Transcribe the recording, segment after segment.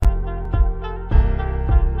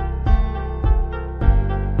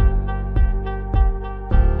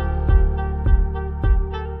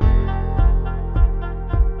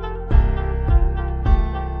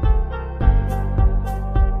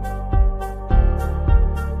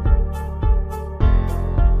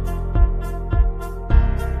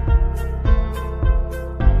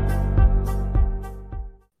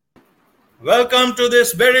Welcome to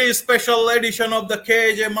this very special edition of the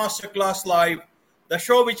KJ Masterclass Live, the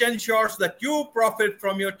show which ensures that you profit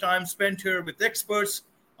from your time spent here with experts,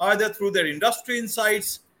 either through their industry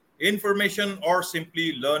insights, information, or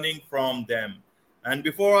simply learning from them. And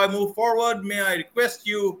before I move forward, may I request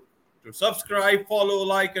you to subscribe, follow,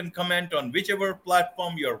 like, and comment on whichever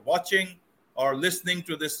platform you're watching or listening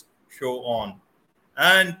to this show on.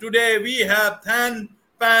 And today we have Than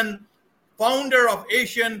Pan, founder of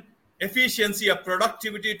Asian Efficiency, a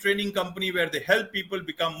productivity training company where they help people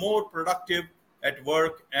become more productive at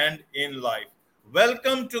work and in life.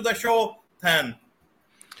 Welcome to the show, Than.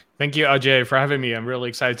 Thank you, Ajay, for having me. I'm really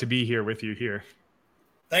excited to be here with you here.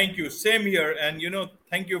 Thank you. Same here. And,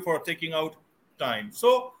 thank you for taking out time.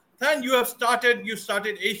 So, Than, you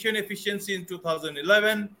started Asian Efficiency in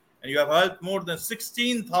 2011, and you have helped more than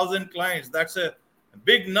 16,000 clients. That's a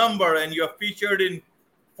big number. And you are featured in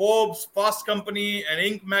Forbes, Fast Company, and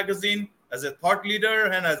Inc. magazine as a thought leader,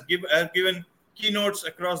 and has given keynotes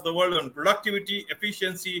across the world on productivity,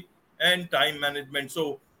 efficiency, and time management.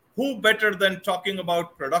 So who better than talking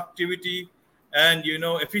about productivity and,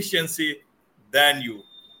 efficiency than you?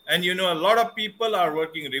 And, a lot of people are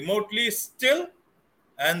working remotely still,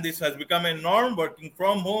 and this has become a norm, working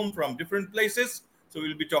from home from different places. So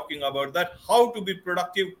we'll be talking about that, how to be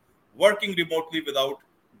productive working remotely without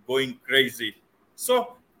going crazy.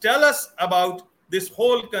 So tell us about this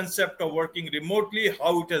whole concept of working remotely,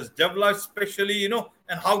 how it has developed, especially, and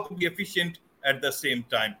how to be efficient at the same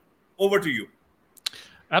time. Over to you.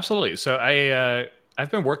 Absolutely. So I've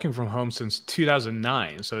been working from home since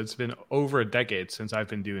 2009. So it's been over a decade since I've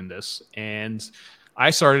been doing this. And I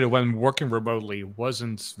started when working remotely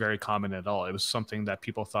wasn't very common at all. It was something that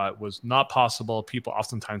people thought was not possible. People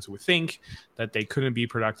oftentimes would think that they couldn't be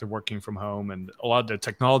productive working from home. And a lot of the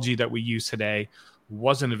technology that we use today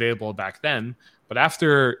wasn't available back then. But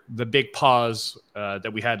after the big pause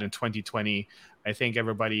that we had in 2020, I think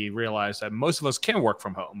everybody realized that most of us can work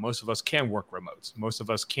from home. Most of us can work remote. Most of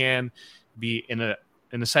us can be in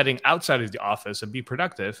a setting outside of the office and be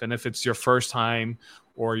productive. And if it's your first time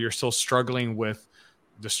or you're still struggling with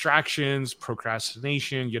distractions,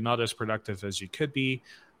 procrastination, you're not as productive as you could be,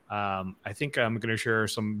 I think I'm going to share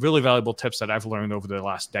some really valuable tips that I've learned over the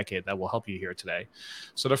last decade that will help you here today.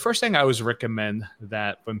 So the first thing I always recommend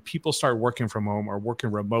that when people start working from home or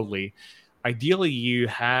working remotely, ideally you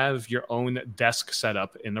have your own desk set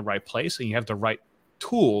up in the right place and you have the right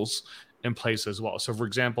tools in place as well. So for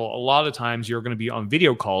example, a lot of times you're going to be on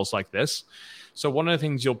video calls like this. So one of the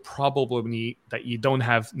things you'll probably need that you don't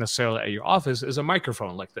have necessarily at your office is a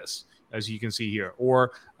microphone like this, as you can see here,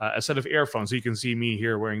 or a set of earphones. So you can see me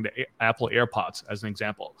here wearing the Apple AirPods as an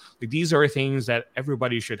example. Like, these are things that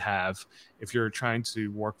everybody should have if you're trying to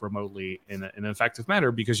work remotely in an effective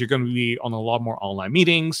manner, because you're going to be on a lot more online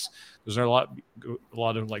meetings. There's a lot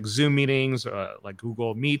of like Zoom meetings, like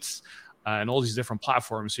Google Meets, and all these different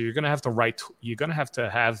platforms. So you're going to have to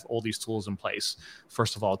have all these tools in place,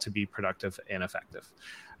 first of all, to be productive and effective.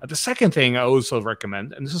 The second thing I also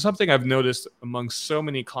recommend, and this is something I've noticed among so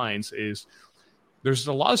many clients, is there's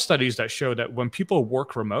a lot of studies that show that when people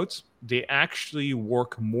work remote, they actually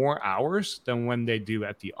work more hours than when they do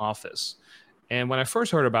at the office. And when I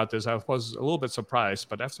first heard about this, I was a little bit surprised.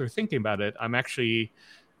 But after thinking about it, I'm actually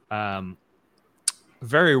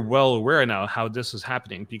very well aware now how this is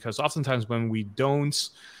happening, because oftentimes when we don't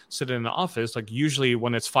sit in an office, like usually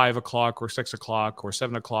when it's 5 o'clock or 6 o'clock or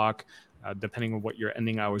 7 o'clock, depending on what your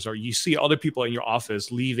ending hours are, you see other people in your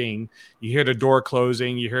office leaving. You hear the door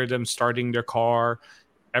closing, you hear them starting their car,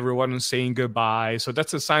 everyone is saying goodbye. So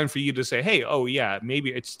that's a sign for you to say, hey, oh yeah,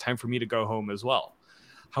 maybe it's time for me to go home as well.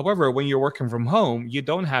 However, when you're working from home, you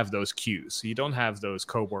don't have those cues. You don't have those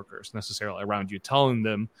coworkers necessarily around you telling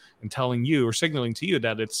them and telling you or signaling to you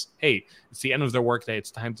that it's the end of their workday, it's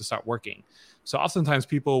time to start working. So oftentimes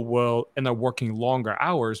people will end up working longer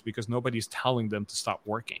hours because nobody's telling them to stop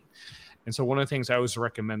working. And so one of the things I always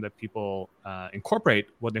recommend that people incorporate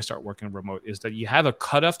when they start working remote is that you have a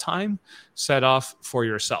cutoff time set off for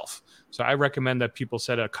yourself. So I recommend that people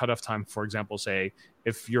set a cutoff time, for example, say,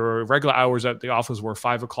 if your regular hours at the office were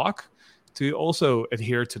 5 o'clock, to also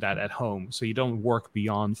adhere to that at home so you don't work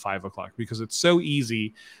beyond 5 o'clock, because it's so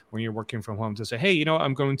easy when you're working from home to say, hey,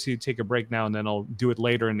 I'm going to take a break now and then I'll do it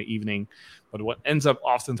later in the evening. But what ends up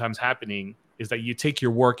oftentimes happening is that you take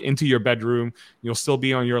your work into your bedroom, you'll still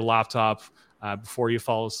be on your laptop before you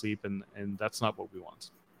fall asleep, and that's not what we want.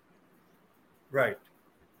 Right,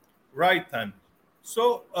 Than.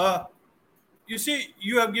 So, you see,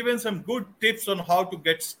 you have given some good tips on how to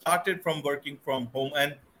get started from working from home,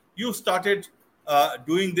 and you started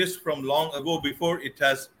doing this from long ago, before it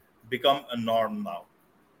has become a norm now.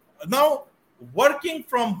 Now, working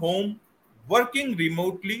from home, working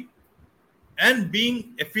remotely, and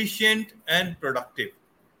being efficient and productive.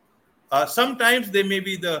 Sometimes they may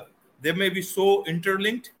be so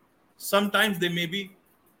interlinked. Sometimes they may be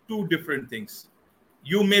two different things.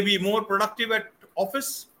 You may be more productive at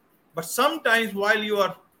office, but sometimes while you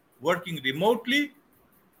are working remotely,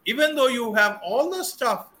 even though you have all the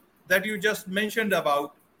stuff that you just mentioned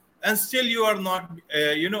about, and still you are not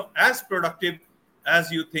as productive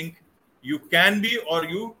as you think you can be or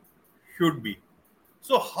you should be.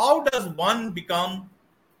 So how does one become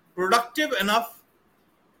productive enough,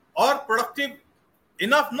 or productive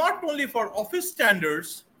enough not only for office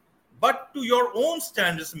standards but to your own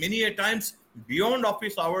standards? Many a times beyond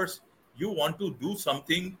office hours, you want to do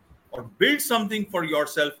something or build something for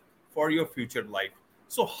yourself, for your future life.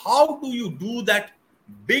 So how do you do that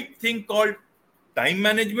big thing called time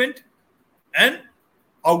management and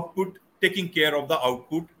output, taking care of the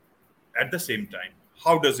output at the same time?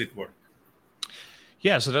 How does it work?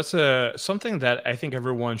 Yeah, so that's something that I think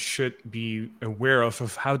everyone should be aware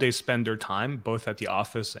of how they spend their time, both at the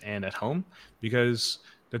office and at home, because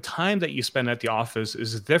the time that you spend at the office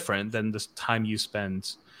is different than the time you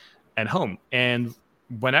spend at home. And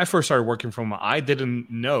when I first started working from home, I didn't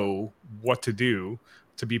know what to do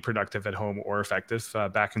to be productive at home or effective.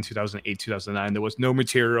 Back in 2008, 2009, there was no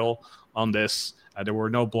material on this. There were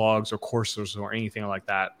no blogs or courses or anything like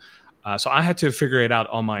that. So I had to figure it out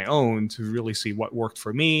on my own to really see what worked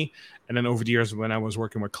for me. And then over the years, when I was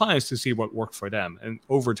working with clients, to see what worked for them. And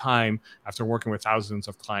over time, after working with thousands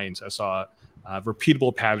of clients, I saw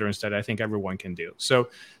repeatable patterns that I think everyone can do. So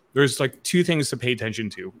there's like two things to pay attention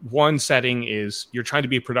to. One setting is you're trying to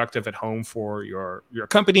be productive at home for your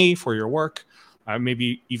company, for your work,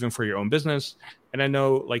 maybe even for your own business. And I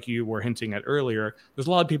know, like you were hinting at earlier, there's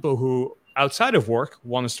a lot of people who outside of work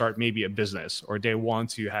want to start maybe a business, or they want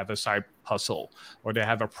to have a side hustle, or they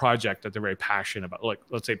have a project that they're very passionate about, like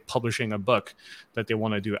let's say publishing a book that they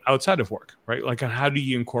want to do outside of work, right? Like, how do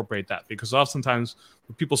you incorporate that? Because oftentimes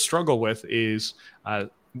what people struggle with is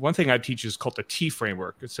one thing I teach is called the T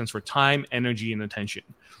framework. It stands for time, energy, and attention.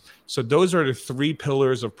 So those are the three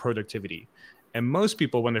pillars of productivity. And most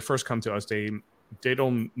people, when they first come to us, they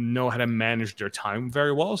don't know how to manage their time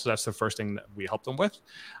very well. So that's the first thing that we help them with.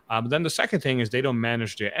 Then the second thing is they don't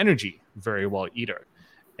manage their energy very well either.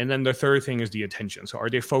 And then the third thing is the attention. So are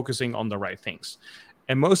they focusing on the right things?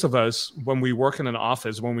 And most of us, when we work in an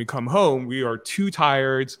office, when we come home, we are too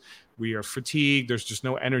tired. We are fatigued. There's just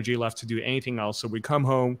no energy left to do anything else. So we come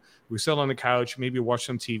home, we sit on the couch, maybe watch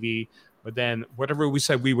some TV, but then whatever we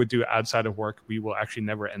said we would do outside of work, we will actually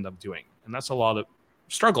never end up doing. And that's a lot of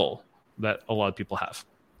struggle that a lot of people have.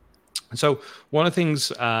 And so one of the things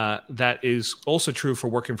that is also true for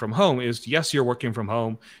working from home is, yes, you're working from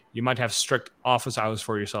home. You might have strict office hours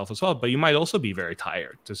for yourself as well, but you might also be very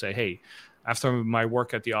tired to say, hey, after my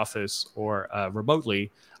work at the office or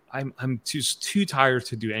remotely, I'm just too tired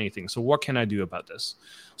to do anything. So what can I do about this?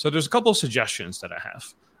 So there's a couple of suggestions that I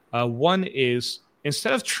have. One is,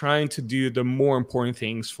 instead of trying to do the more important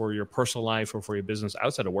things for your personal life or for your business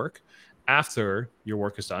outside of work, after your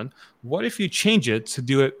work is done, what if you change it to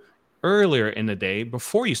do it earlier in the day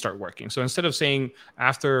before you start working? So instead of saying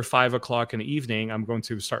after 5 o'clock in the evening, I'm going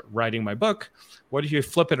to start writing my book, what if you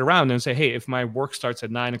flip it around and say, hey, if my work starts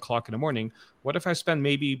at 9 o'clock in the morning, what if I spend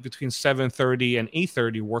maybe between 7:30 and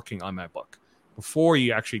 8:30 working on my book before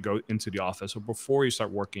you actually go into the office or before you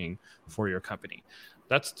start working for your company?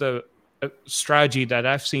 That's the strategy that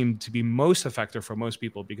I've seen to be most effective for most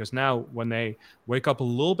people, because now when they wake up a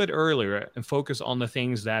little bit earlier and focus on the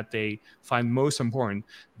things that they find most important,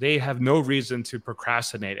 they have no reason to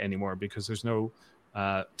procrastinate anymore, because there's no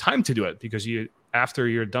time to do it, because after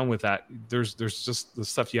you're done with that, there's just the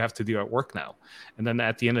stuff you have to do at work now. And then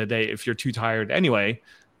at the end of the day, if you're too tired anyway,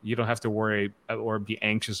 you don't have to worry or be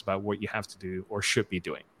anxious about what you have to do or should be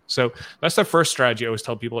doing. So that's the first strategy I always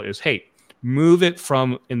tell people is, hey, move it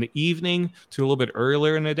from in the evening to a little bit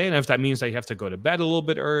earlier in the day. And if that means that you have to go to bed a little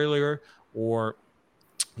bit earlier, or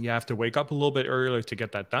you have to wake up a little bit earlier to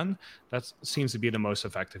get that done, that seems to be the most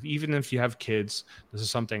effective. Even if you have kids, this is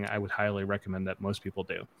something I would highly recommend that most people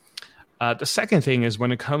do. The second thing is,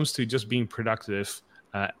 when it comes to just being productive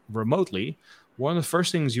remotely, one of the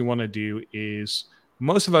first things you want to do is,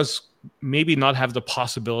 most of us maybe not have the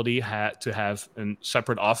possibility to have a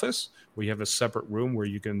separate office where you have a separate room where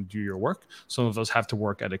you can do your work. Some of us have to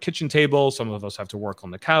work at a kitchen table. Some of us have to work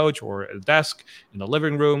on the couch or at a desk in the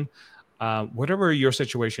living room. Whatever your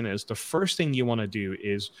situation is, the first thing you want to do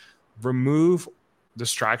is remove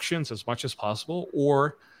distractions as much as possible,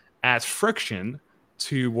 or add friction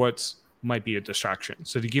to what might be a distraction.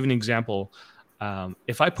 So to give an example,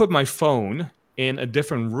 If I put my phone in a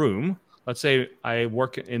different room, let's say I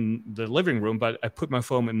work in the living room, but I put my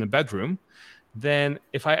phone in the bedroom, then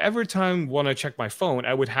if I every time want to check my phone,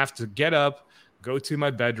 I would have to get up, go to my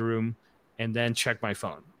bedroom, and then check my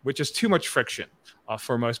phone, which is too much friction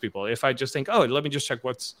for most people. If I just think, oh, let me just check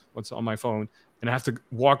what's on my phone, and I have to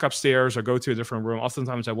walk upstairs or go to a different room,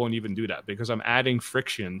 oftentimes I won't even do that because I'm adding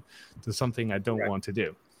friction to something I don't want to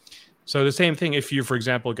do. So the same thing, if you, for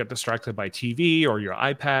example, get distracted by TV or your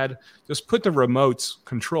iPad, just put the remote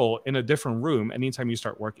control in a different room anytime you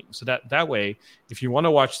start working. So that way, if you want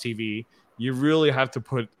to watch TV, you really have to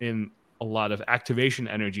put in a lot of activation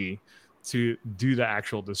energy to do the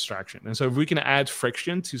actual distraction. And so if we can add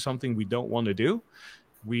friction to something we don't want to do,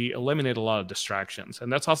 we eliminate a lot of distractions.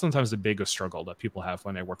 And that's oftentimes the biggest struggle that people have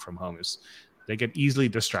when they work from home is they get easily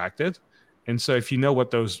distracted. And so if you know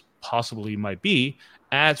what those possibly might be,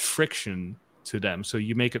 add friction to them. So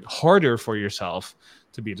you make it harder for yourself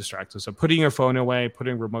to be distracted. So putting your phone away,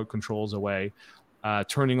 putting remote controls away,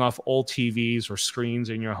 turning off all TVs or screens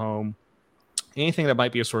in your home, anything that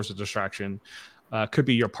might be a source of distraction. Could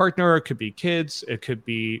be your partner, it could be kids, it could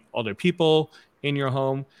be other people in your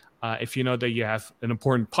home. If you know that you have an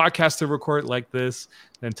important podcast to record like this,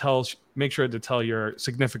 then make sure to tell your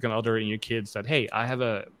significant other and your kids that, hey, I have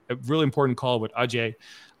a really important call with Ajay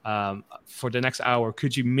for the next hour.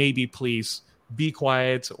 Could you maybe please be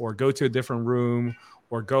quiet or go to a different room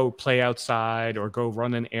or go play outside or go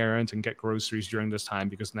run an errand and get groceries during this time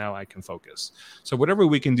because now I can focus. So whatever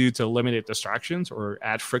we can do to eliminate distractions or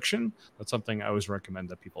add friction, that's something I always recommend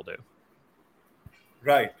that people do.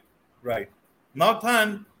 Right. Now,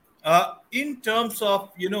 Than, in terms of,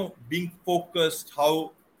 being focused,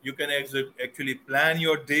 how you can actually plan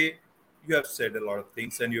your day, you have said a lot of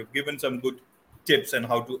things and you've given some good tips on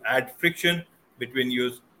how to add friction between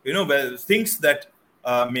things that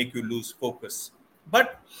make you lose focus.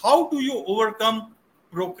 But how do you overcome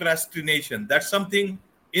procrastination? That's something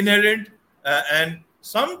inherent, and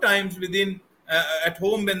sometimes within at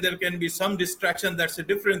home when there can be some distraction, that's a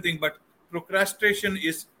different thing. But procrastination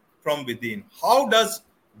is from within. How does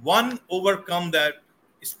one overcome that,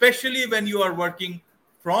 especially when you are working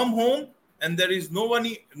from home and there is no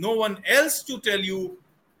one else to tell you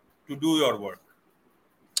to do your work?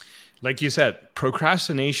 Like you said,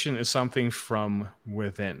 procrastination is something from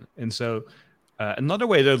within. And so another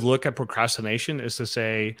way to look at procrastination is to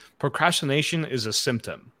say procrastination is a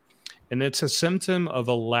symptom. And it's a symptom of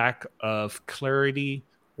a lack of clarity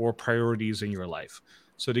or priorities in your life.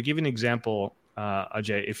 So to give you an example,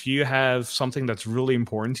 Ajay, if you have something that's really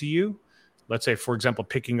important to you, let's say, for example,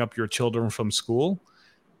 picking up your children from school,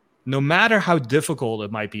 no matter how difficult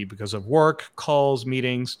it might be because of work, calls,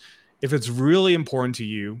 meetings, if it's really important to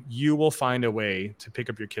you, you will find a way to pick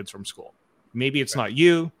up your kids from school. Maybe it's not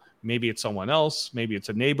you, maybe it's someone else, maybe it's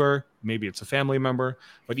a neighbor, maybe it's a family member.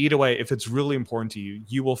 But either way, if it's really important to you,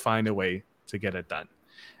 you will find a way to get it done.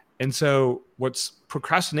 And so what's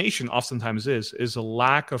procrastination oftentimes is a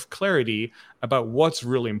lack of clarity about what's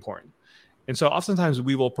really important. And so oftentimes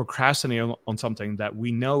we will procrastinate on something that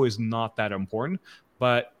we know is not that important,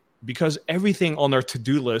 but because everything on our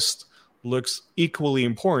to-do list looks equally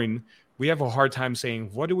important, we have a hard time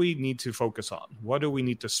saying, what do we need to focus on? What do we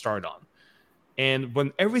need to start on? And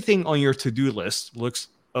when everything on your to-do list looks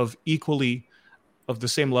of the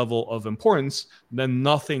same level of importance, then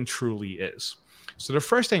nothing truly is. So the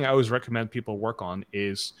first thing I always recommend people work on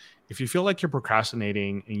is if you feel like you're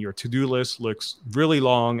procrastinating and your to-do list looks really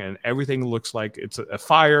long and everything looks like it's a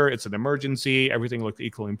fire, it's an emergency, everything looks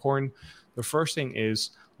equally important, the first thing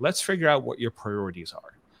is let's figure out what your priorities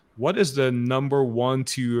are. What is the number 1,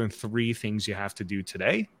 2, and 3 things you have to do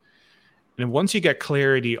today? And once you get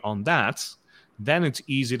clarity on that, then it's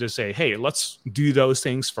easy to say, hey, let's do those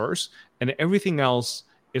things first. And everything else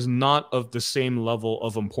is not of the same level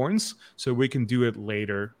of importance, so we can do it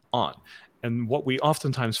later on. And what we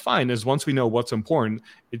oftentimes find is once we know what's important,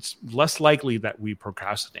 it's less likely that we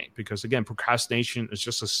procrastinate. Because again, procrastination is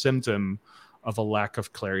just a symptom of a lack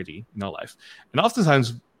of clarity in our life. And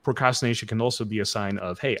oftentimes, procrastination can also be a sign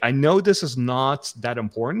of, hey, I know this is not that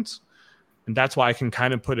important, and that's why I can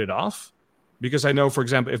kind of put it off. Because I know, for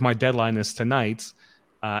example, if my deadline is tonight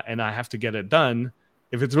and I have to get it done,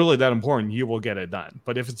 if it's really that important, you will get it done.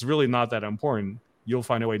 But if it's really not that important, you'll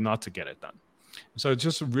find a way not to get it done. So it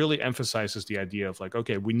just really emphasizes the idea of like,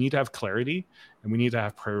 okay, we need to have clarity and we need to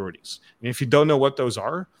have priorities. And if you don't know what those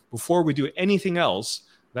are, before we do anything else,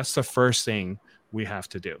 that's the first thing we have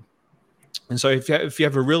to do. And so if you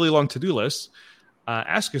have a really long to-do list,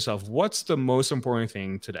 ask yourself, what's the most important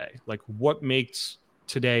thing today? Like what makes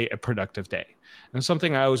today a productive day? And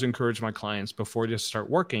something I always encourage my clients before they start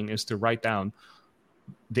working is to write down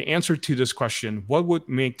the answer to this question: what would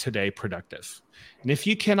make today productive? And if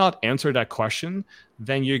you cannot answer that question,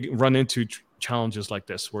 then you run into challenges like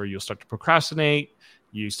this, where you'll start to procrastinate,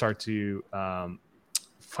 you start to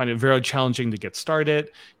find it very challenging to get started.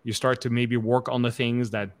 You start to maybe work on the things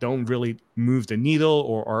that don't really move the needle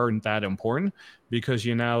or aren't that important, because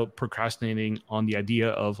you're now procrastinating on the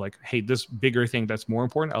idea of like, hey, this bigger thing that's more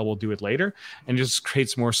important, I will do it later. And it just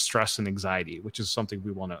creates more stress and anxiety, which is something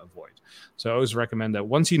we want to avoid. So I always recommend that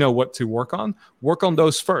once you know what to work on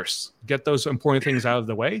those first, get those important things out of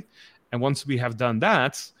the way. And once we have done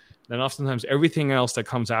that, then oftentimes everything else that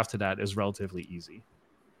comes after that is relatively easy.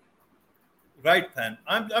 Right, Than.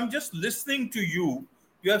 I'm just listening to you.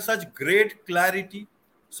 You have such great clarity,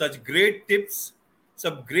 such great tips,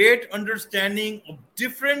 some great understanding of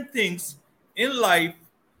different things in life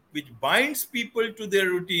which binds people to their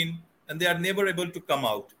routine and they are never able to come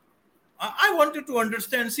out. I wanted to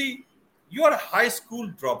understand, see, you are a high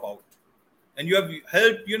school dropout and you have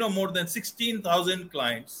helped, more than 16,000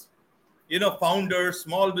 clients, founders,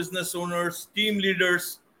 small business owners, team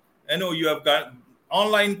leaders. You have got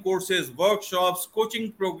online courses, workshops,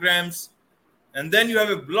 coaching programs, and then you have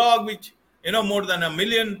a blog which more than 1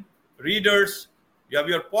 million readers. You have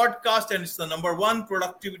your podcast, and it's the number one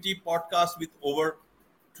productivity podcast with over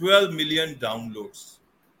 12 million downloads.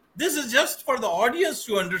 This is just for the audience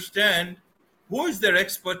to understand who is their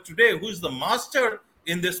expert today, who is the master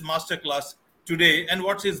in this masterclass today, and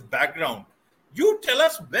what's his background. You tell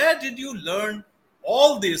us, where did you learn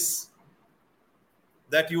all this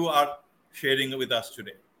that you are sharing with us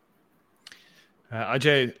today?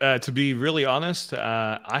 Ajay, to be really honest,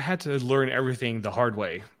 I had to learn everything the hard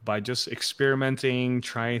way by just experimenting,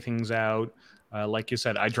 trying things out. Like you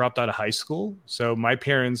said, I dropped out of high school. So my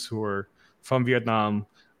parents, who were from Vietnam,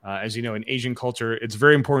 as you know, in Asian culture, it's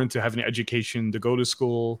very important to have an education, to go to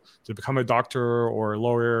school, to become a doctor or a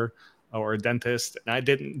lawyer or a dentist. And I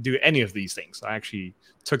didn't do any of these things. I actually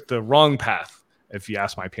took the wrong path. If you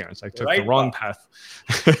ask my parents, I took the wrong path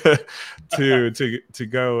to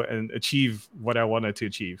go and achieve what I wanted to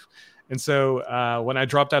achieve. And so when I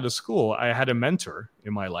dropped out of school, I had a mentor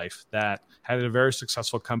in my life that had a very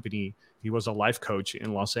successful company. He was a life coach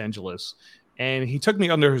in Los Angeles, and he took me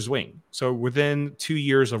under his wing. So within 2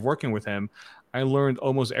 years of working with him, I learned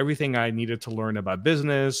almost everything I needed to learn about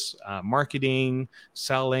business, marketing,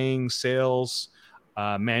 selling, sales,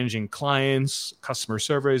 managing clients, customer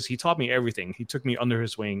service. He taught me everything. He took me under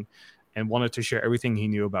his wing and wanted to share everything he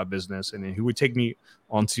knew about business. And then he would take me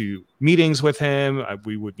onto meetings with him.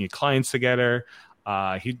 We would meet clients together.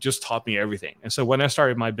 He just taught me everything. And so when I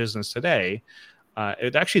started my business today,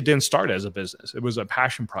 it actually didn't start as a business. It was a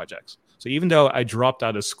passion project. So even though I dropped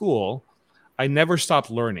out of school, I never stopped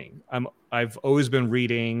learning. I've always been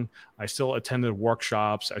reading. I still attended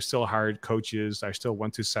workshops. I still hired coaches. I still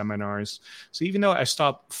went to seminars. So even though I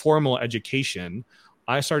stopped formal education,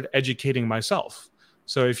 I started educating myself.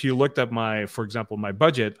 So if you looked at for example, my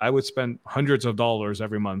budget, I would spend hundreds of dollars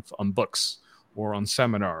every month on books or on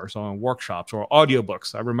seminars, or on workshops, or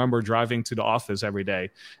audiobooks. I remember driving to the office every day,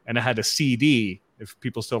 and I had a CD, if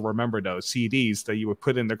people still remember those CDs that you would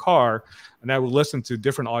put in the car, and I would listen to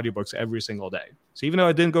different audiobooks every single day. So even though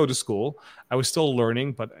I didn't go to school, I was still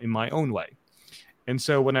learning, but in my own way. And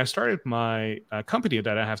so when I started my company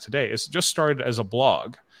that I have today, it's just started as a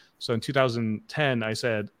blog. So in 2010, I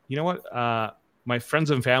said, you know what? My friends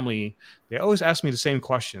and family, they always ask me the same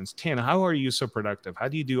questions. Tan, how are you so productive? How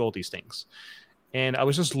do you do all these things? And I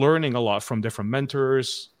was just learning a lot from different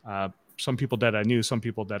mentors, some people that I knew, some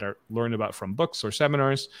people that I learned about from books or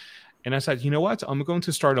seminars. And I said, you know what? I'm going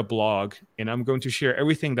to start a blog, and I'm going to share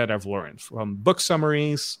everything that I've learned, from book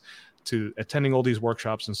summaries to attending all these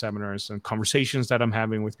workshops and seminars and conversations that I'm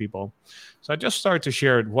having with people. So I just started to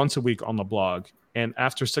share it once a week on the blog. And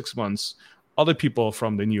after 6 months, other people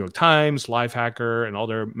from the New York Times, Lifehacker, and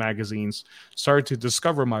other magazines started to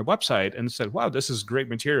discover my website and said, wow, this is great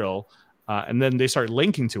material. And then they started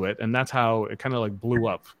linking to it. And that's how it kind of like blew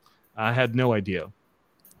up. I had no idea.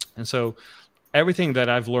 And so everything that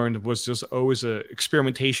I've learned was just always an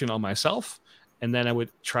experimentation on myself. And then I would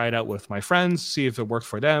try it out with my friends, see if it worked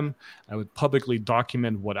for them. I would publicly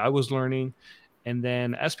document what I was learning. And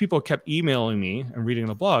then as people kept emailing me and reading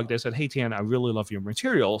the blog, they said, hey, Tan, I really love your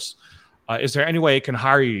materials. Is there any way I can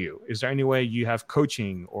hire you? Is there any way you have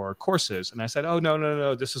coaching or courses? And I said, oh,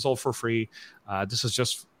 no. This is all for free. This is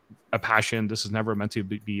just a passion. This is never meant to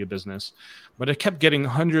be a business. But I kept getting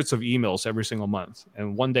hundreds of emails every single month.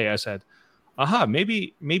 And one day I said,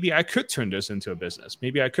 maybe I could turn this into a business.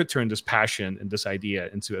 Maybe I could turn this passion and this idea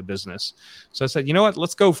into a business. So I said, you know what,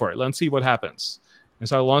 let's go for it. Let's see what happens. And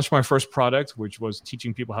so I launched my first product, which was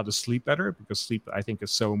teaching people how to sleep better, because sleep, I think,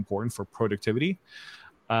 is so important for productivity.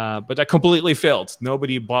 But that completely failed.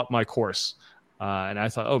 Nobody bought my course. And I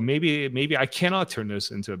thought, oh, maybe I cannot turn this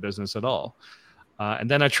into a business at all. And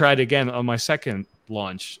then I tried again on my second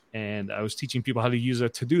launch, and I was teaching people how to use a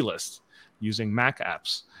to-do list using Mac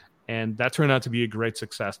apps. And that turned out to be a great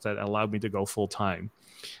success that allowed me to go full time.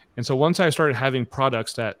 And so once I started having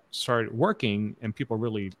products that started working and people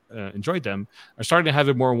really enjoyed them, I started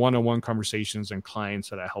having more one-on-one conversations and clients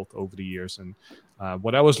that I helped over the years. And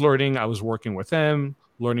what I was learning, I was working with them,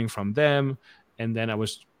 learning from them. And then I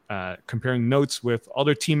was comparing notes with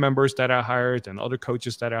other team members that I hired and other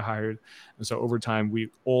coaches that I hired. And so over time, we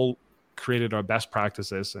all created our best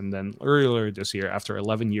practices. And then earlier this year, after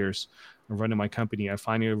 11 years of running my company, I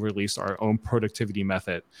finally released our own productivity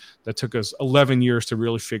method that took us 11 years to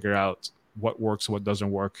really figure out what works, what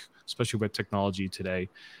doesn't work, especially with technology today.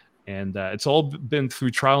 And it's all been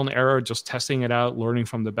through trial and error, just testing it out, learning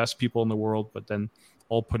from the best people in the world, but then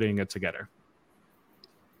all putting it together.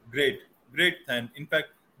 Great. And in fact,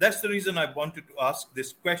 that's the reason I wanted to ask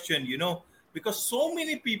this question, because so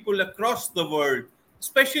many people across the world,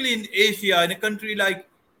 especially in Asia, in a country like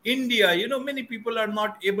India, many people are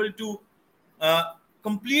not able to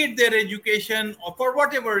complete their education or for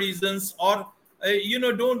whatever reasons, or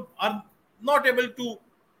are not able to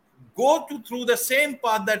go through the same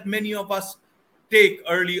path that many of us take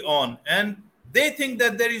early on, and they think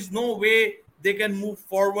that there is no way they can move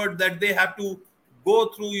forward, that they have to go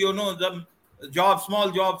through the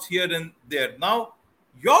small jobs here and there. Now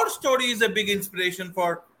your story is a big inspiration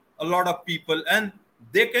for a lot of people, and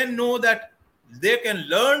they can know that they can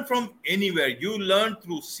learn from anywhere. You learn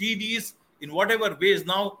through CDs in whatever ways.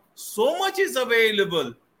 Now so much is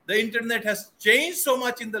available. The internet has changed so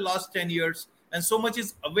much in the last 10 years, and so much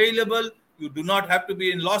is available. You do not have to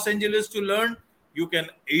be in Los Angeles to learn. You can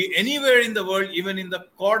anywhere in the world, even in the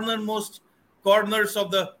corners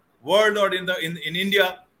of the world or in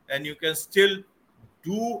India, and you can still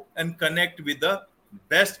do and connect with the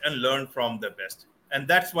best and learn from the best. And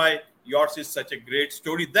that's why yours is such a great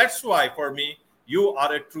story. That's why for me, you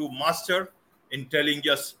are a true master in telling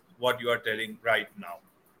us what you are telling right now.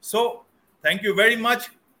 So thank you very much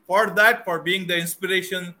for that, for being the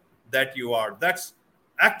inspiration that you are. That's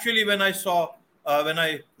actually when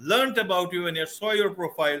I learned about you and I saw your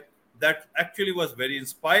profile, that actually was very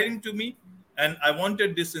inspiring to me. And I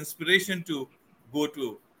wanted this inspiration to go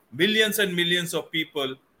to millions and millions of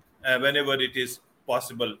people whenever it is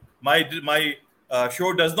possible. My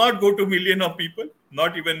show does not go to millions of people,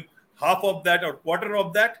 not even half of that or quarter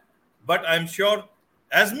of that. But I'm sure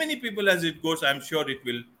as many people as it goes, I'm sure it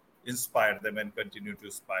will inspire them and continue to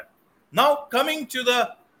inspire. Now, coming to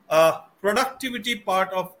the productivity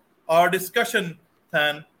part of our discussion,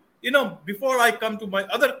 Than, before I come to my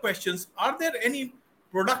other questions, are there any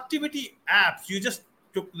productivity apps? You just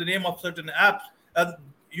took the name of certain apps.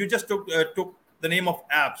 You just took the name of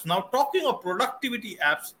apps. Now, talking of productivity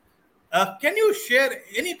apps, can you share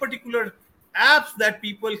any particular apps that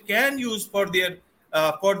people can use for their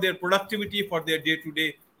productivity, for their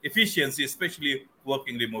day-to-day efficiency, especially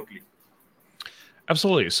working remotely?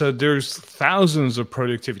 Absolutely. So there's thousands of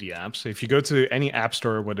productivity apps. If you go to any app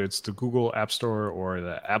store, whether it's the Google App Store or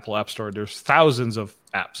the Apple App Store, there's thousands of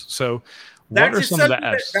apps. So what are some of the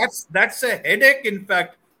apps? That's a headache, in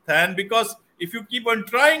fact, Than, because if you keep on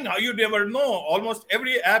trying, you never know. Almost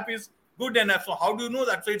every app is good enough. So how do you know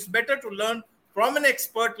that? So it's better to learn from an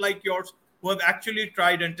expert like yours who have actually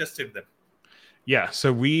tried and tested them. Yeah,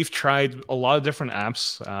 so we've tried a lot of different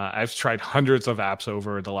apps. I've tried hundreds of apps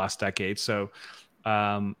over the last decade. So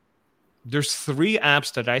there's 3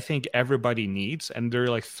 apps that I think everybody needs, and they're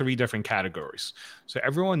like 3 different categories. So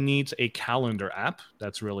everyone needs a calendar app.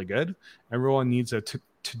 That's really good. Everyone needs a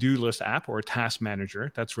to-do list app or a task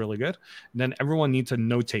manager. That's really good. And then everyone needs a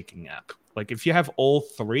note-taking app. Like if you have all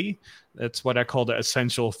 3, that's what I call the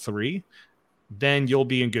essential 3, then you'll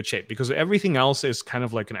be in good shape, because everything else is kind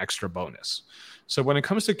of like an extra bonus. So when it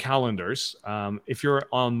comes to calendars, if you're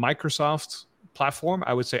on Microsoft platform,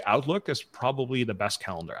 I would say Outlook is probably the best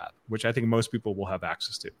calendar app, which I think most people will have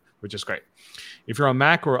access to, which is great. If you're on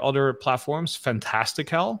Mac or other platforms,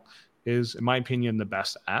 Fantastical is, in my opinion, the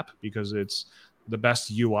best app, because it's the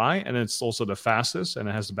best UI and it's also the fastest and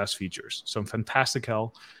it has the best features. So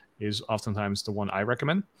Fantastical is oftentimes the one I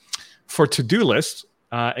recommend. For to-do lists,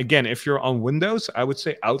 again, if you're on Windows, I would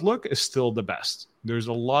say Outlook is still the best. There's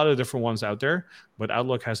a lot of different ones out there, but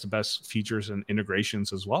Outlook has the best features and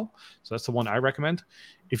integrations as well. So that's the one I recommend.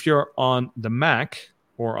 If you're on the Mac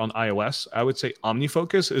or on iOS, I would say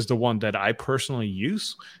OmniFocus is the one that I personally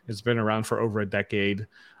use. It's been around for over a decade.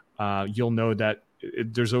 You'll know that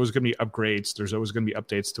there's always going to be upgrades. There's always going to be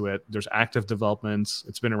updates to it. There's active developments.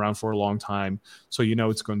 It's been around for a long time. So you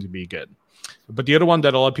know it's going to be good. But the other one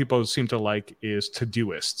that a lot of people seem to like is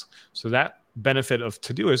Todoist. So that benefit of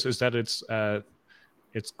Todoist is that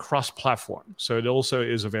it's cross-platform. So it also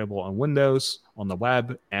is available on Windows, on the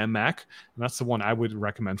web, and Mac. And that's the one I would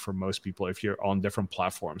recommend for most people if you're on different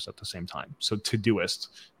platforms at the same time. So Todoist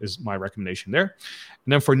is my recommendation there.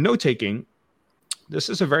 And then for note-taking, this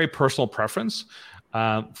is a very personal preference.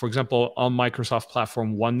 For example, on Microsoft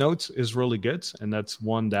platform, OneNote is really good, and that's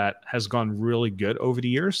one that has gone really good over the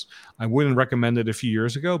years. I wouldn't recommend it a few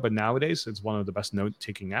years ago, but nowadays it's one of the best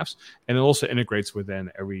note-taking apps, and it also integrates within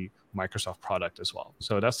every Microsoft product as well.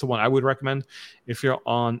 So that's the one I would recommend. If you're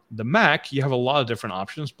on the Mac, you have a lot of different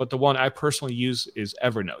options, but the one I personally use is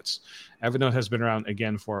Evernote. Evernote has been around,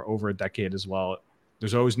 again, for over a decade as well.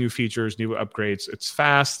 There's always new features, new upgrades. It's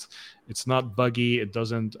fast. It's not buggy. It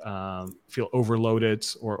doesn't feel overloaded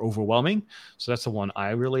or overwhelming. So that's the one I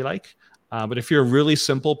really like. But if you're a really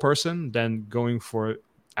simple person, then going for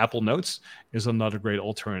Apple Notes is another great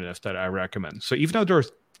alternative that I recommend. So even though there are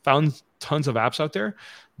found tons of apps out there,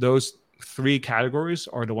 those three categories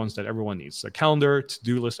are the ones that everyone needs: a calendar,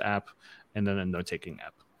 to-do list app, and then a note-taking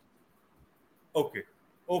app. Okay,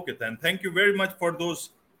 then thank you very much for those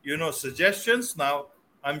suggestions. Now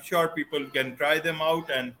I'm sure people can try them out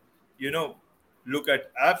and look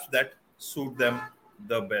at apps that suit them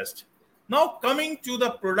the best. Now coming to the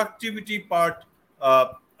productivity part,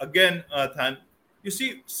 again, Than, you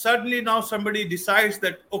see, suddenly now somebody decides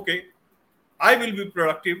that, okay, I will be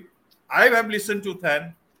productive. I have listened to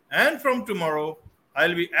Than, and from tomorrow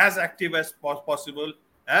I'll be as active as possible,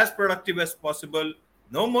 as productive as possible.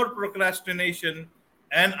 No more procrastination,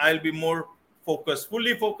 and I'll be more focused,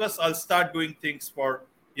 fully focused. I'll start doing things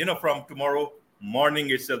from tomorrow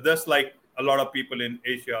morning itself, just like a lot of people in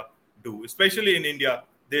Asia do, especially in India.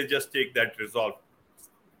 They just take that resolve.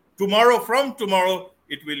 From tomorrow,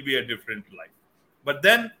 it will be a different life. But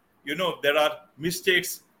then, there are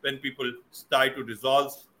mistakes when people try to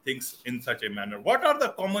resolve things in such a manner. What are the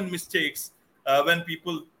common mistakes when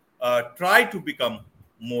people try to become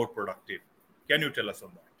more productive? Can you tell us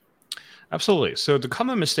on that? Absolutely. So the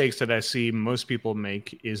common mistakes that I see most people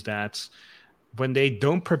make is that when they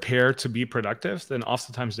don't prepare to be productive, then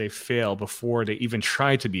oftentimes they fail before they even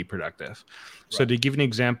try to be productive. Right. So to give an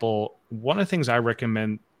example, one of the things I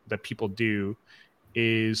recommend that people do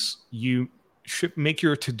is you should make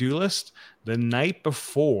your to-do list the night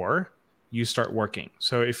before you start working.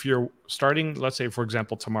 So if you're starting, let's say, for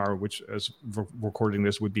example, tomorrow, which as recording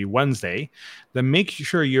this would be Wednesday, then make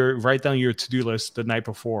sure you write down your to-do list the night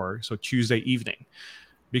before, so Tuesday evening.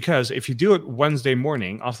 Because if you do it Wednesday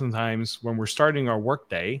morning, oftentimes when we're starting our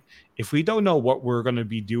workday, if we don't know what we're going to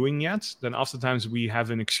be doing yet, then oftentimes we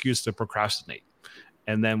have an excuse to procrastinate.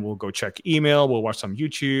 And then we'll go check email, we'll watch some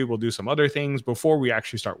YouTube, we'll do some other things before we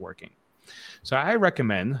actually start working. So I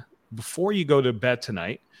recommend, before you go to bed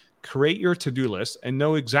tonight, create your to-do list and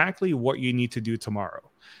know exactly what you need to do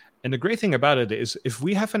tomorrow. And the great thing about it is if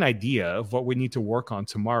we have an idea of what we need to work on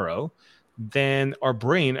tomorrow, then our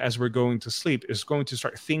brain, as we're going to sleep, is going to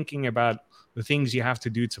start thinking about the things you have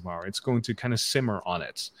to do tomorrow. It's going to kind of simmer on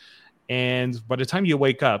it. And by the time you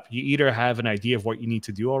wake up, you either have an idea of what you need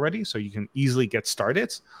to do already, so you can easily get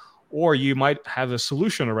started, or you might have a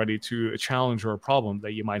solution already to a challenge or a problem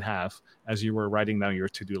that you might have as you were writing down your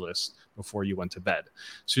to-do list before you went to bed.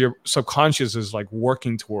 So your subconscious is like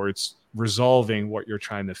working towards resolving what you're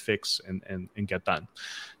trying to fix and get done.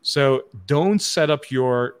 So don't set up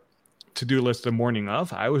your to-do list the morning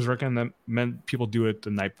of. I always recommend people do it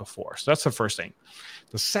the night before. So that's the first thing.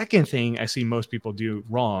 The second thing I see most people do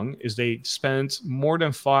wrong is they spend more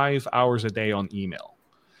than 5 hours a day on email.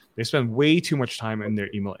 They spend way too much time in their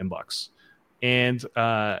email inbox. And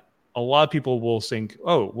a lot of people will think,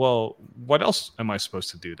 oh, well, what else am I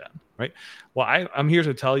supposed to do then, right? Well, I'm here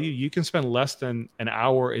to tell you, you can spend less than an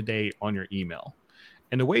hour a day on your email.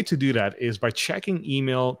 And the way to do that is by checking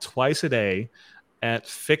email twice a day at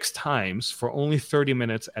fixed times for only 30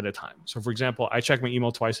 minutes at a time. So for example, I check my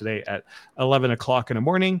email twice a day at 11 o'clock in the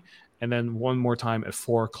morning, and then one more time at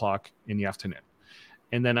 4 o'clock in the afternoon.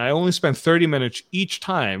 And then I only spend 30 minutes each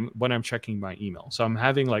time when I'm checking my email. So I'm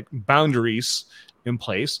having like boundaries in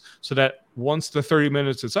place so that once the 30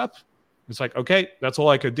 minutes is up, it's like, okay, that's all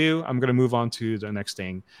I could do. I'm going to move on to the next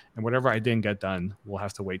thing. And whatever I didn't get done, we'll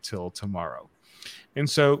have to wait till tomorrow. And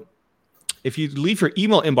so if you leave your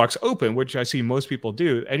email inbox open, which I see most people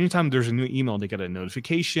do, anytime there's a new email, they get a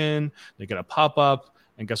notification, they get a pop-up,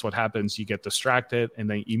 and guess what happens? You get distracted and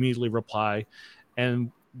then immediately reply.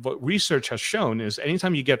 And what research has shown is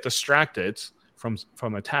anytime you get distracted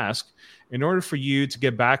from a task, in order for you to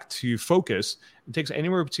get back to focus, it takes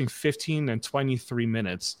anywhere between 15 and 23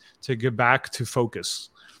 minutes to get back to focus.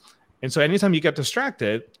 And so anytime you get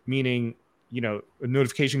distracted, meaning a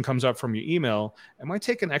notification comes up from your email, it might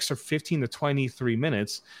take an extra 15 to 23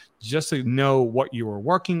 minutes just to know what you were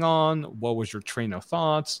working on, what was your train of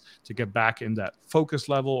thoughts, to get back in that focus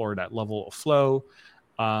level or that level of flow.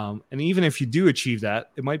 And even if you do achieve that,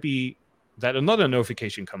 it might be that another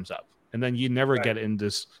notification comes up. And then you never get in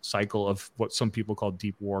this cycle of what some people call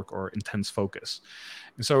deep work or intense focus.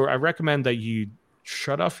 And so I recommend that you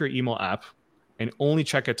shut off your email app and only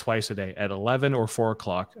check it twice a day at 11 or 4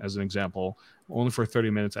 o'clock, as an example, only for 30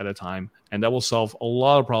 minutes at a time. And that will solve a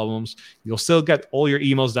lot of problems. You'll still get all your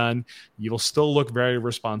emails done. You'll still look very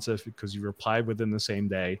responsive because you replied within the same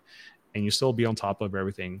day. And you still be on top of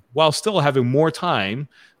everything while still having more time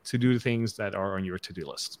to do the things that are on your to-do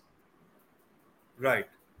list. Right.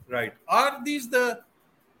 Are these the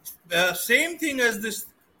same thing as this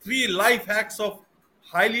 3 life hacks of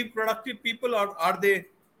highly productive people, or are they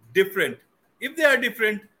different? If they are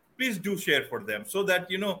different, please do share for them so that,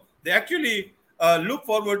 they actually look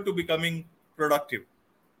forward to becoming productive.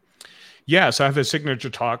 Yeah, so I have a signature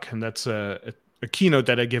talk, and that's a keynote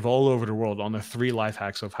that I give all over the world on the 3 life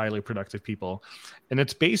hacks of highly productive people. And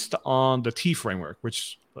it's based on the T framework,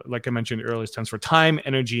 which, like I mentioned earlier, stands for time,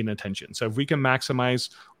 energy, and attention. So if we can maximize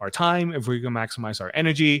our time, if we can maximize our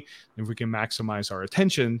energy, if we can maximize our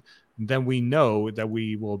attention, then we know that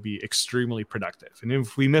we will be extremely productive. And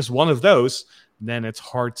if we miss one of those, then it's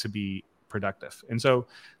hard to be productive. And so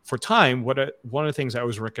for time, one of the things I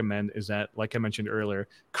always recommend is that, like I mentioned earlier,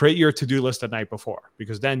 create your to-do list the night before,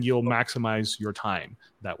 because then you'll maximize your time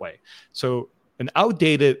that way. So an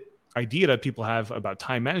outdated idea that people have about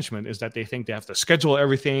time management is that they think they have to schedule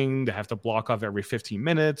everything, they have to block off every 15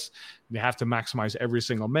 minutes, they have to maximize every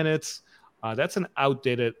single minute. That's an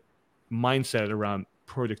outdated mindset around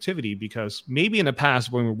productivity, because maybe in the past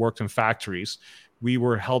when we worked in factories, we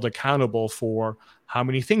were held accountable for how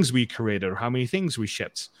many things we created or how many things we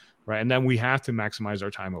shipped, right? And then we have to maximize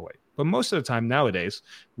our time away. But most of the time nowadays,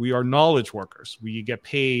 we are knowledge workers. We get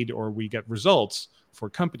paid or we get results for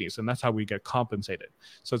companies, and that's how we get compensated.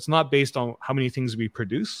 So it's not based on how many things we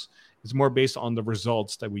produce. It's more based on the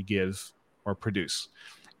results that we give or produce.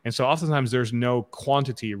 And so oftentimes there's no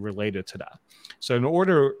quantity related to that. So in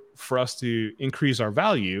order for us to increase our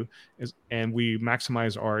value and we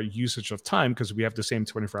maximize our usage of time, because we have the same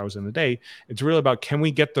 24 hours in a day, it's really about, can we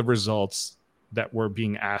get the results that we're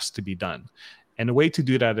being asked to be done? And the way to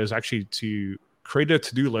do that is actually to create a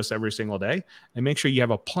to-do list every single day and make sure you have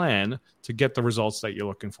a plan to get the results that you're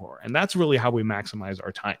looking for. And that's really how we maximize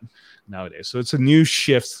our time nowadays. So it's a new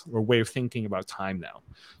shift or way of thinking about time now.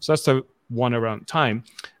 So that's the one around time.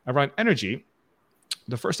 Around energy,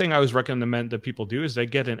 the first thing I always recommend that people do is they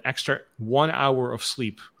get an extra 1 hour of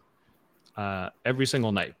sleep every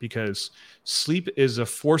single night, because sleep is a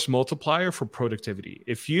force multiplier for productivity.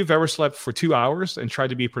 If you've ever slept for 2 hours and tried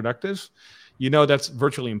to be productive, that's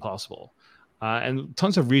virtually impossible. And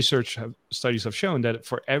tons of studies have shown that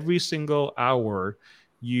for every single hour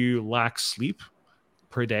you lack sleep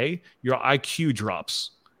per day, your IQ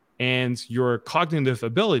drops and your cognitive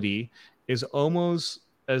ability is almost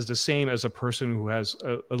as the same as a person who has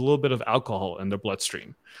a little bit of alcohol in their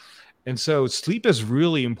bloodstream. And so sleep is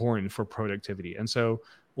really important for productivity. And so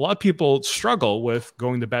a lot of people struggle with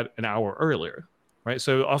going to bed an hour earlier, right?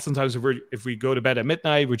 So oftentimes if we go to bed at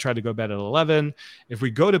midnight, we try to go to bed at 11. If we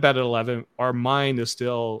go to bed at 11, our mind is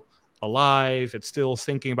still alive. It's still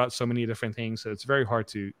thinking about so many different things. So it's very hard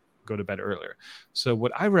to go to bed earlier. So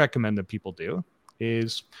what I recommend that people do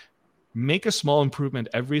is make a small improvement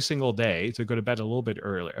every single day to go to bed a little bit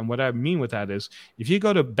earlier. And what I mean with that is, if you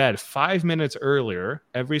go to bed 5 minutes earlier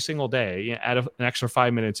every single day, add an extra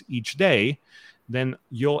 5 minutes each day, then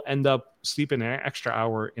you'll end up sleeping an extra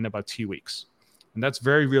hour in about 2 weeks. And that's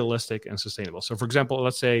very realistic and sustainable. So for example,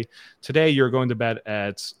 let's say today you're going to bed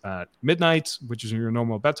at midnight, which is your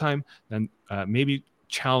normal bedtime, then maybe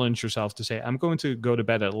challenge yourself to say, I'm going to go to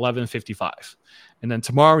bed at 11:55. And then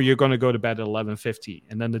tomorrow you're going to go to bed at 11:50.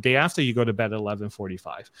 And then the day after you go to bed at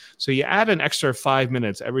 11:45. So you add an extra 5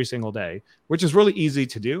 minutes every single day, which is really easy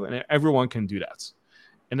to do. And everyone can do that.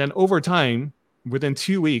 And then over time, within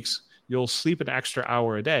 2 weeks, you'll sleep an extra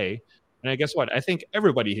hour a day. And guess what? I think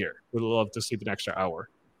everybody here would love to sleep an extra hour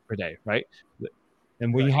per day, right?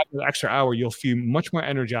 And when you have an extra hour, you'll feel much more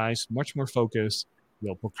energized, much more focused,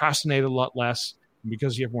 You'll procrastinate a lot less. And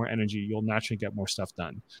because you have more energy, you'll naturally get more stuff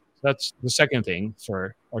done. So that's the second thing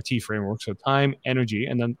for our T framework. So time, energy,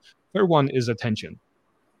 and then third one is attention.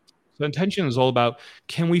 So attention is all about,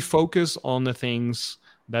 can we focus on the things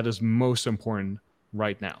that is most important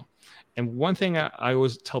right now? And one thing I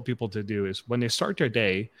always tell people to do is when they start their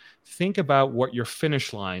day, think about what your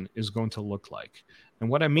finish line is going to look like. And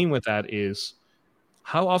what I mean with that is,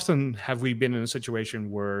 how often have we been in a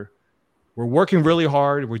situation where we're working really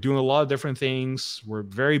hard, we're doing a lot of different things, we're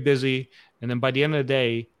very busy, and then by the end of the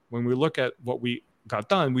day, when we look at what we got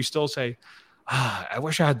done, we still say, I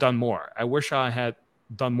wish I had done more. I wish I had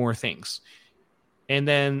done more things. And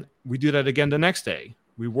then we do that again the next day.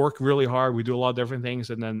 We work really hard, we do a lot of different things,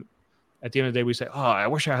 and then at the end of the day, we say, I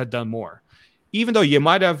wish I had done more. Even though you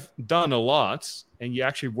might have done a lot and you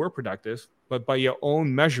actually were productive, but by your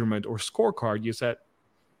own measurement or scorecard, you said,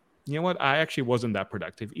 you know what, I actually wasn't that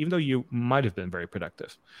productive, even though you might have been very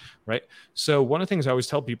productive, right? So one of the things I always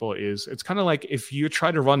tell people is, it's kind of like if you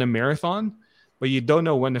try to run a marathon, but you don't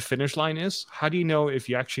know when the finish line is, how do you know if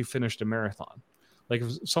you actually finished a marathon? Like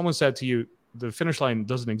if someone said to you, the finish line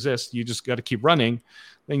doesn't exist, you just got to keep running,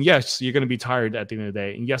 then yes, you're going to be tired at the end of the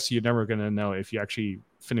day. And yes, you're never going to know if you actually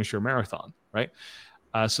finish your marathon, right?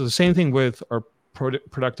 So the same thing with our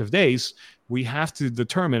productive days, we have to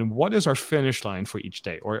determine what is our finish line for each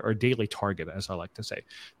day, or our daily target, as I like to say.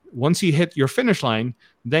 Once you hit your finish line,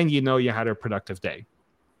 then you know you had a productive day.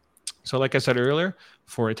 So like I said earlier,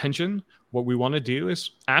 for attention, what we want to do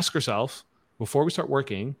is ask ourselves, before we start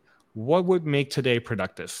working, what would make today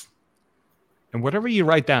productive? And whatever you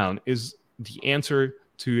write down is the answer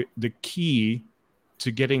to the key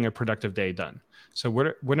to getting a productive day done. So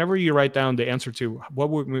whenever you write down the answer to what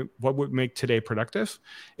would make today productive,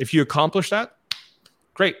 if you accomplish that,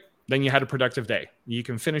 great. Then you had a productive day. You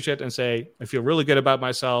can finish it and say, I feel really good about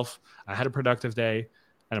myself. I had a productive day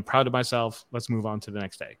and I'm proud of myself. Let's move on to the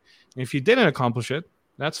next day. And if you didn't accomplish it,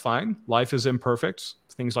 that's fine. Life is imperfect.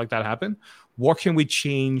 Things like that happen. What can we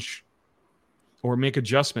change or make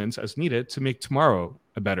adjustments as needed to make tomorrow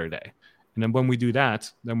a better day? And then when we do that,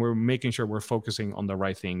 then we're making sure we're focusing on the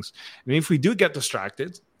right things. And if we do get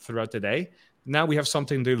distracted throughout the day, now we have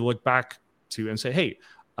something to look back to and say, hey,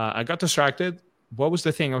 I got distracted. What was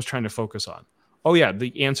the thing I was trying to focus on? Oh yeah,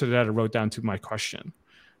 the answer that I wrote down to my question.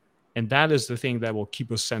 And that is the thing that will keep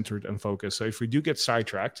us centered and focused. So if we do get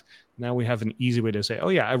sidetracked, now we have an easy way to say, oh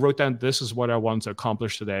yeah, I wrote down, this is what I want to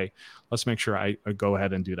accomplish today. Let's make sure I go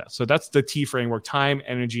ahead and do that. So that's the T framework: time,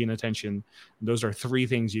 energy, and attention. Those are three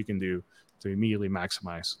things you can do to immediately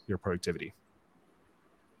maximize your productivity.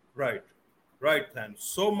 Right. And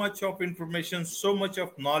so much of information, so much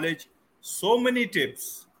of knowledge, so many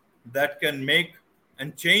tips that can make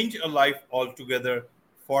and change a life altogether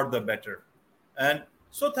for the better. And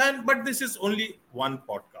so, but this is only one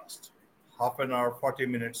podcast, half an hour, 40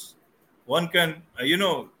 minutes. One can,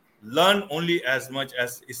 learn only as much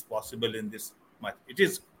as is possible in this much. It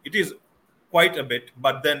is quite a bit,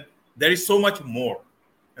 but then there is so much more,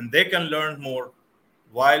 and they can learn more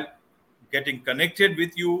while getting connected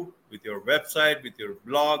with you, with your website, with your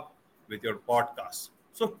blog, with your podcast.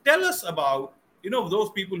 So tell us about, those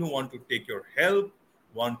people who want to take your help,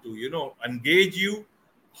 want to, engage you.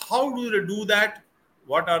 How do they do that?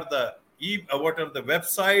 What are the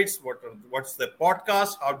websites? What's the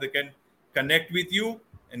podcast? How they can connect with you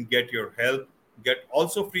and get your help, get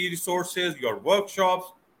also free resources, your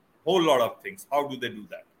workshops, whole lot of things. How do they do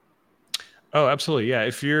that? Oh, absolutely. Yeah.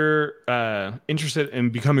 If you're interested in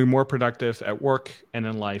becoming more productive at work and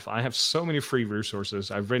in life, I have so many free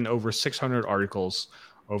resources. I've written over 600 articles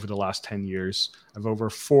over the last 10 years. I have over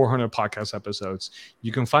 400 podcast episodes.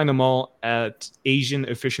 You can find them all at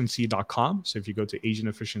asianefficiency.com. So if you go to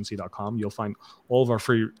asianefficiency.com, you'll find all of our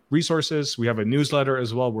free resources. We have a newsletter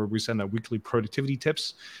as well where we send out weekly productivity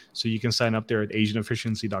tips. So you can sign up there at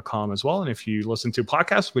asianefficiency.com as well. And if you listen to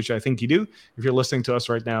podcasts, which I think you do, if you're listening to us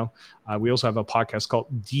right now, we also have a podcast called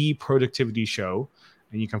The Productivity Show.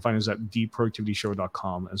 And you can find us at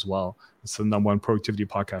theproductivityshow.com as well. It's the #1 productivity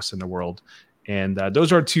podcast in the world. And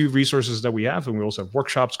those are two resources that we have. And we also have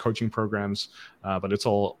workshops, coaching programs, but it's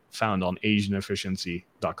all found on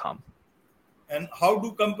asianefficiency.com. And how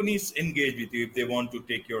do companies engage with you if they want to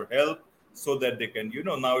take your help so that they can,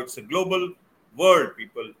 now it's a global world.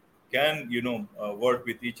 People can, work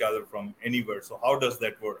with each other from anywhere. So how does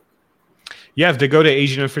that work? Yeah, if they go to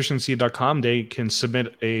asianefficiency.com, they can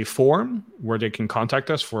submit a form where they can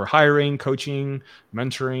contact us for hiring, coaching,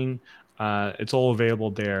 mentoring. It's all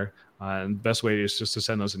available there. And the best way is just to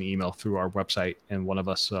send us an email through our website, and one of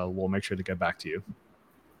us will make sure to get back to you.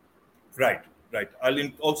 Right. I'll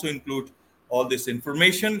also include all this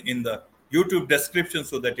information in the YouTube description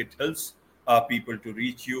so that it helps people to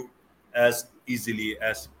reach you as easily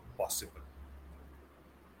as possible.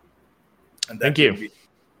 And that Thank you. will be,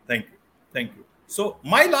 thank you. Thank you. So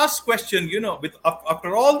my last question, with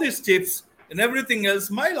after all these tips and everything else,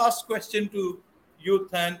 my last question to you,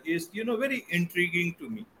 Than, is, very intriguing to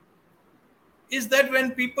me. Is that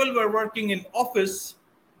when people were working in office,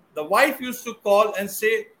 the wife used to call and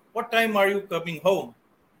say, "What time are you coming home?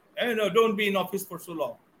 And, don't be in office for so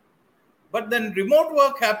long." But then remote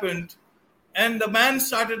work happened and the man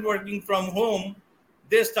started working from home.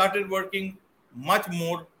 They started working much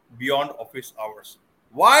more beyond office hours.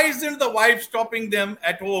 Why isn't the wife stopping them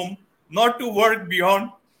at home not to work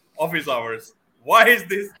beyond office hours? Why is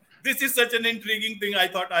this? This is such an intriguing thing. I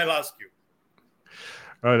thought I'll ask you.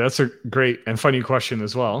 Oh, that's a great and funny question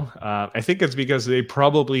as well. I think it's because they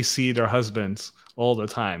probably see their husbands all the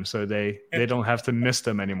time, so they don't have to miss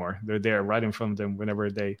them anymore. They're there right in front of them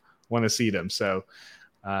whenever they want to see them. So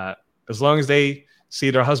as long as they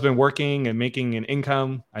see their husband working and making an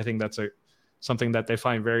income, I think that's something that they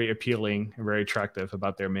find very appealing and very attractive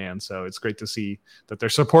about their man. So it's great to see that they're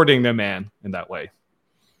supporting their man in that way.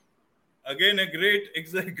 Again, a great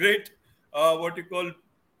what you call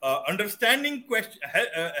understanding question.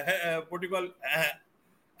 What you call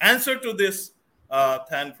answer to this,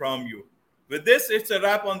 Than, from you. With this, it's a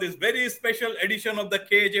wrap on this very special edition of the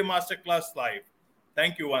KJ Masterclass Live.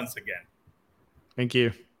 Thank you once again. Thank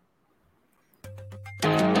you.